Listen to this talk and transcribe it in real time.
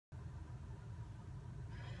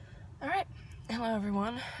Alright, hello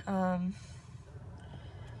everyone.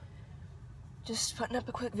 Just putting up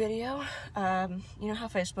a quick video. You know how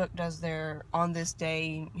Facebook does their on this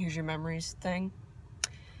day, here's your memories thing?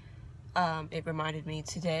 It reminded me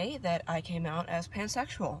today that I came out as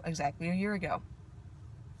pansexual exactly a year ago.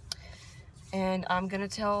 And I'm gonna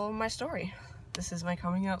tell my story. This is my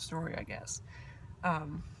coming out story, I guess.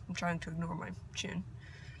 I'm trying to ignore my chin.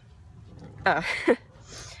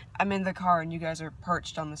 I'm in the car and you guys are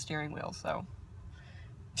perched on the steering wheel, so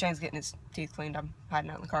Shane's getting his teeth cleaned. I'm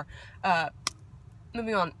hiding out in the car.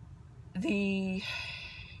 Moving on. The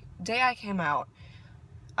day I came out,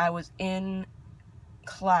 I was in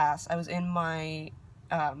class. I was in my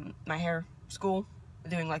my hair school,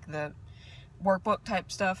 doing like the workbook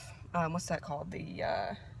type stuff. What's that called? The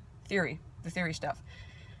theory stuff.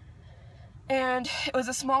 And it was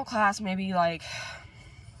a small class, maybe like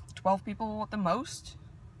 12 people at the most.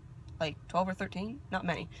 Like 12 or 13, not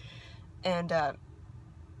many. And,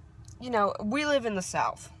 you know, we live in the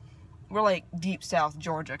South. We're like deep South,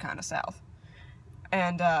 Georgia kind of South.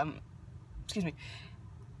 And, excuse me.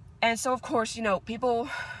 And so, of course, you know, people,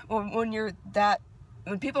 when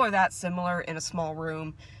people are that similar in a small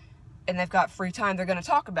room and they've got free time, they're going to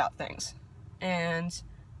talk about things. And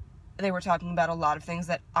they were talking about a lot of things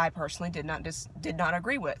that I personally did not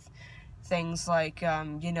agree with. Things like,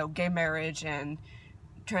 you know, gay marriage and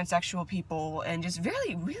transsexual people and just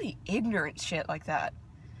really ignorant shit like that.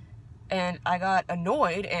 And I got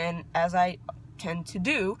annoyed, and as I tend to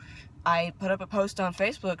do, I put up a post on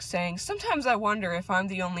Facebook saying, sometimes I wonder if I'm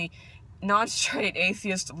the only non-straight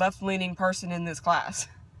atheist left-leaning person in this class.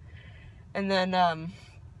 And then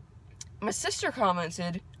my sister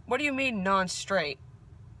commented, what do you mean non-straight?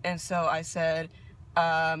 And so I said,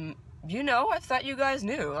 you know, I thought you guys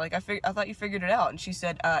knew. Like, I thought you figured it out. And she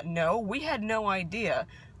said, no, we had no idea.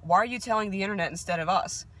 Why are you telling the internet instead of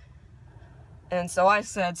us? And so I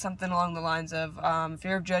said something along the lines of,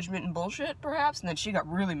 fear of judgment and bullshit, perhaps? And then she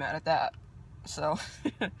got really mad at that. So,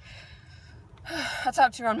 I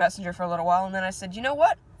talked to her on Messenger for a little while, and then I said, you know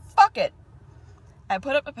what? Fuck it. I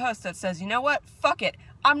put up a post that says, you know what? Fuck it.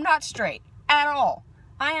 I'm not straight. At all.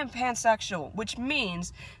 I am pansexual, which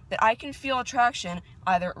means that I can feel attraction,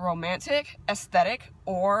 either romantic, aesthetic,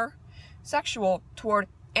 or sexual, toward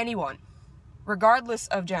anyone, regardless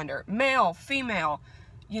of gender. Male, female,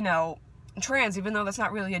 you know, trans, even though that's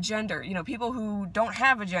not really a gender. You know, people who don't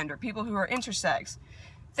have a gender, people who are intersex,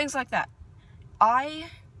 things like that.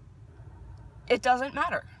 It doesn't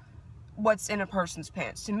matter what's in a person's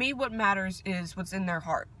pants. To me, what matters is what's in their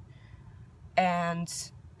heart. And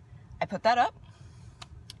I put that up.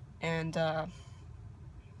 And, I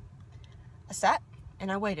sat,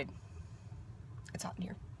 and I waited. It's hot in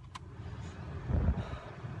here.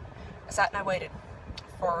 I sat and I waited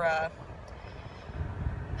for,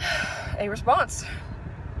 a response.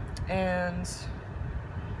 And,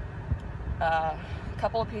 a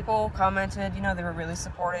couple of people commented, you know, they were really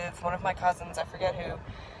supportive. One of my cousins, I forget who,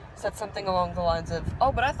 said something along the lines of,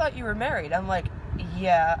 oh, but I thought you were married. I'm like,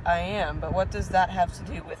 yeah, I am, but what does that have to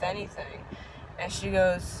do with anything? And she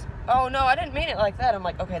goes, oh, no, I didn't mean it like that. I'm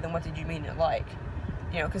like, okay, then what did you mean it like?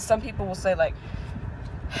 You know, because some people will say, like,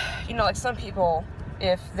 you know, like some people,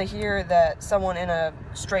 if they hear that someone in a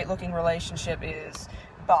straight-looking relationship is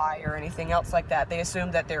bi or anything else like that, they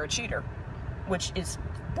assume that they're a cheater, which is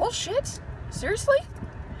bullshit. Seriously?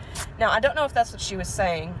 Now, I don't know if that's what she was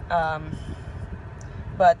saying,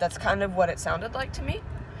 but that's kind of what it sounded like to me.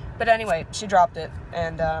 But anyway, she dropped it,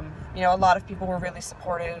 and, you know, a lot of people were really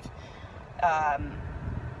supportive.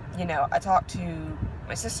 You know, I talked to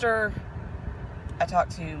my sister, I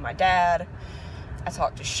talked to my dad, I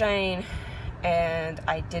talked to Shane, and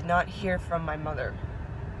I did not hear from my mother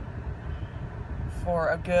for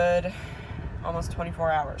a good almost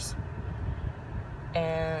 24 hours.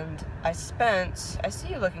 And I see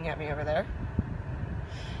you looking at me over there.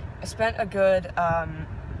 I spent a good,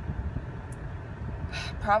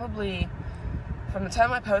 probably from the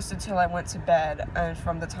time I posted till I went to bed, and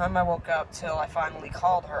from the time I woke up till I finally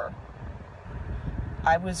called her,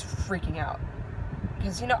 I was freaking out.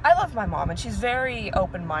 Because, you know, I love my mom, and she's very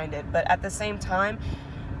open-minded, but at the same time,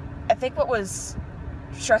 I think what was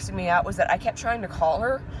stressing me out was that I kept trying to call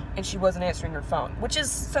her, and she wasn't answering her phone, which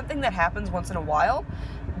is something that happens once in a while,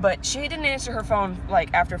 but she didn't answer her phone,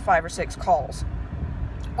 like, after 5 or 6 calls,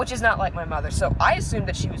 which is not like my mother, so I assumed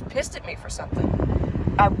that she was pissed at me for something.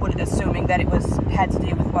 I would assuming that it had to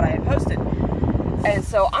do with what I had posted. And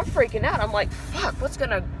so I'm freaking out. I'm like, fuck, what's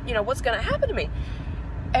gonna happen to me?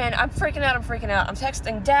 And I'm freaking out. I'm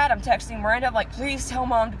texting Dad, I'm texting Miranda, I'm like, please tell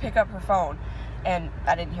Mom to pick up her phone. And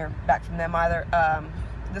I didn't hear back from them either.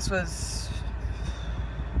 This was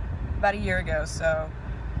about a year ago, so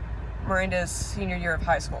Miranda's senior year of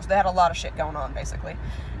high school. So they had a lot of shit going on, basically.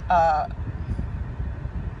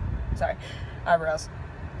 Sorry, eyebrows.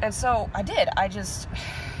 And so I did. I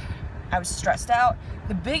was stressed out.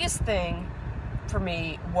 The biggest thing for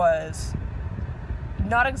me was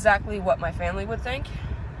not exactly what my family would think,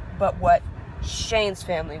 but what Shane's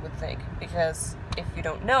family would think. Because if you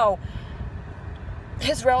don't know,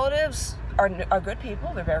 his relatives are good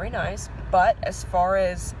people. They're very nice. But as far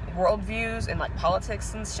as worldviews and like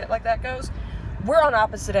politics and shit like that goes, we're on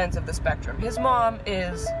opposite ends of the spectrum. His mom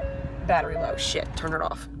is battery low. Shit, turn it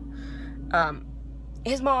off.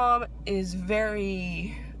 His mom is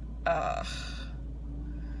very,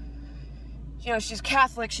 you know, she's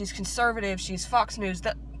Catholic, she's conservative, she's Fox News,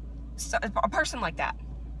 a person like that.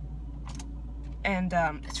 And,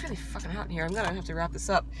 it's really fucking hot in here. I'm gonna have to wrap this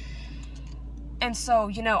up. And so,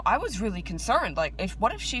 you know, I was really concerned. Like,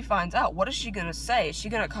 what if she finds out? What is she gonna say? Is she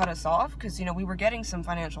gonna cut us off? Because, you know, we were getting some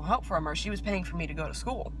financial help from her. She was paying for me to go to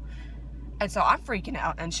school. And so I'm freaking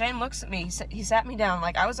out. And Shane looks at me. He sat me down.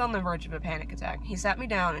 Like, I was on the verge of a panic attack. He sat me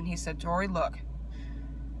down and he said, Tori, look.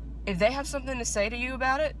 If they have something to say to you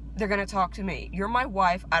about it, they're gonna talk to me. You're my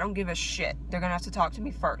wife. I don't give a shit. They're gonna have to talk to me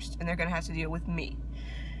first. And they're gonna have to deal with me.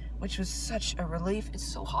 Which was such a relief. It's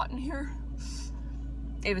so hot in here.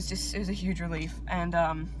 It was a huge relief. And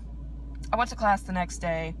I went to class the next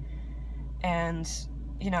day, and,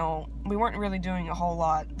 you know, we weren't really doing a whole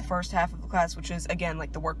lot the first half of the class, which is, again,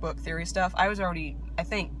 like the workbook theory stuff. I was already, I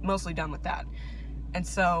think, mostly done with that. And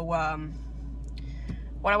so,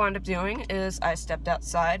 what I wound up doing is I stepped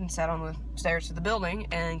outside and sat on the stairs to the building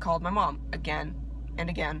and called my mom again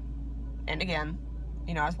and again and again.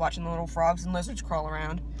 You know, I was watching the little frogs and lizards crawl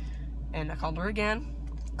around, and I called her again.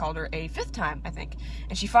 Called her a 5th time, I think,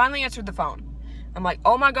 and she finally answered the phone. I'm like,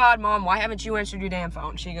 oh my god, Mom, why haven't you answered your damn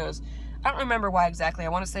phone? She goes, I don't remember why exactly. I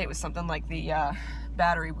want to say it was something like the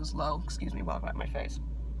battery was low. Excuse me while I wipe my face.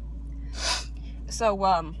 So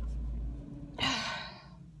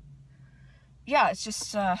yeah, it's just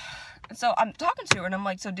so I'm talking to her and I'm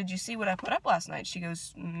like, so did you see what I put up last night? She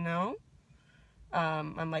goes, no.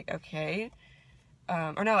 I'm like, okay.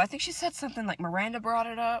 Or no, I think she said something like Miranda brought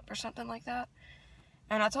it up or something like that.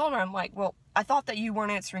 And I told her, I'm like, well, I thought that you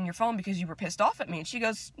weren't answering your phone because you were pissed off at me. And she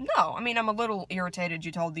goes, no, I mean, I'm a little irritated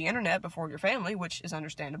you told the internet before your family, which is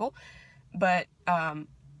understandable. But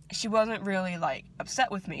she wasn't really, like,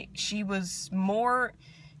 upset with me. She was more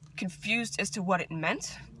confused as to what it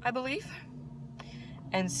meant, I believe.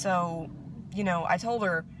 And so, you know, I told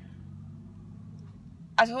her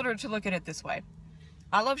to look at it this way.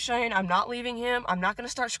 I love Shane. I'm not leaving him. I'm not going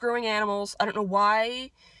to start screwing animals. I don't know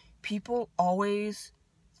why people always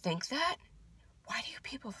think that. Why do you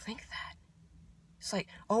people think that? It's like,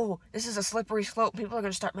 oh, this is a slippery slope. People are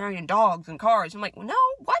going to start marrying dogs and cars. I'm like, no,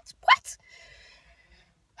 what?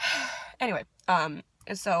 Anyway, and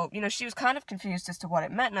so, you know, she was kind of confused as to what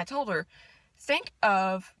it meant, and I told her, think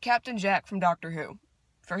of Captain Jack from Doctor Who.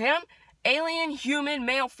 For him, alien, human,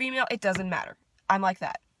 male, female, it doesn't matter. I'm like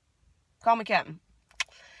that. Call me Captain.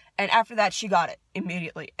 And after that, she got it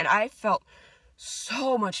immediately, and I felt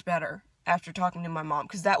so much better after talking to my mom,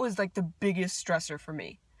 because that was like the biggest stressor for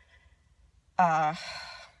me.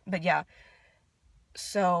 But yeah,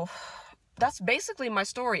 so that's basically my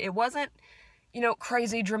story. It wasn't, you know,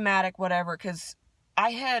 crazy, dramatic, whatever, because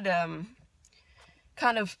I had, I'd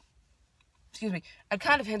kind of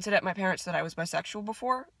hinted at my parents that I was bisexual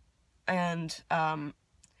before, and,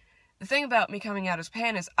 the thing about me coming out as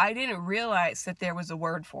pan is I didn't realize that there was a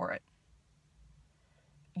word for it.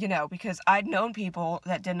 You know, because I'd known people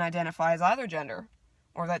that didn't identify as either gender,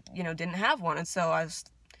 or that, you know, didn't have one, and so I was,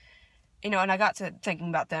 you know, and I got to thinking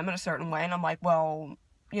about them in a certain way, and I'm like, well,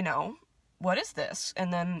 you know, what is this?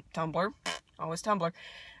 And then Tumblr, always Tumblr,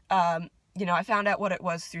 you know, I found out what it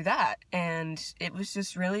was through that, and it was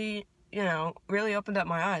just really, you know, really opened up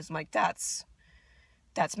my eyes. I'm like, that's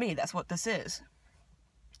me, that's what this is.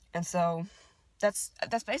 And so, that's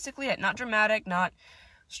basically it. Not dramatic, not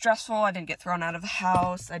stressful. I didn't get thrown out of the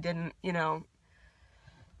house. I didn't, you know,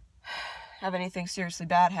 have anything seriously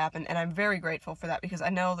bad happen. And I'm very grateful for that, because I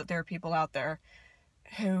know that there are people out there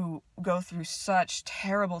who go through such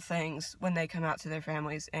terrible things when they come out to their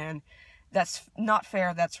families. And that's not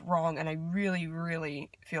fair. That's wrong. And I really, really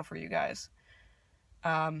feel for you guys.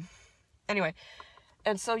 Anyway.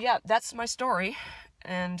 And so, yeah, that's my story.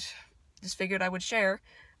 And just figured I would share.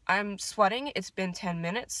 I'm sweating. It's been 10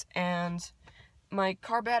 minutes. And my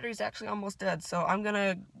car battery's actually almost dead, so I'm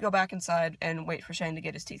gonna go back inside and wait for Shane to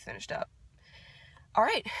get his teeth finished up.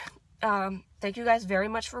 Alright, thank you guys very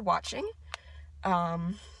much for watching.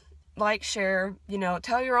 Like, share, you know,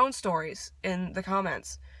 tell your own stories in the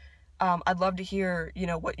comments. I'd love to hear, you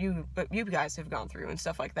know, what you guys have gone through and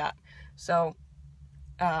stuff like that. So,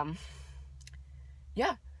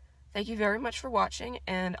 yeah, thank you very much for watching,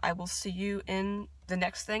 and I will see you in the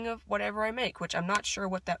next thing of whatever I make, which I'm not sure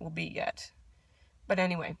what that will be yet. But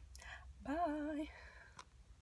anyway, bye.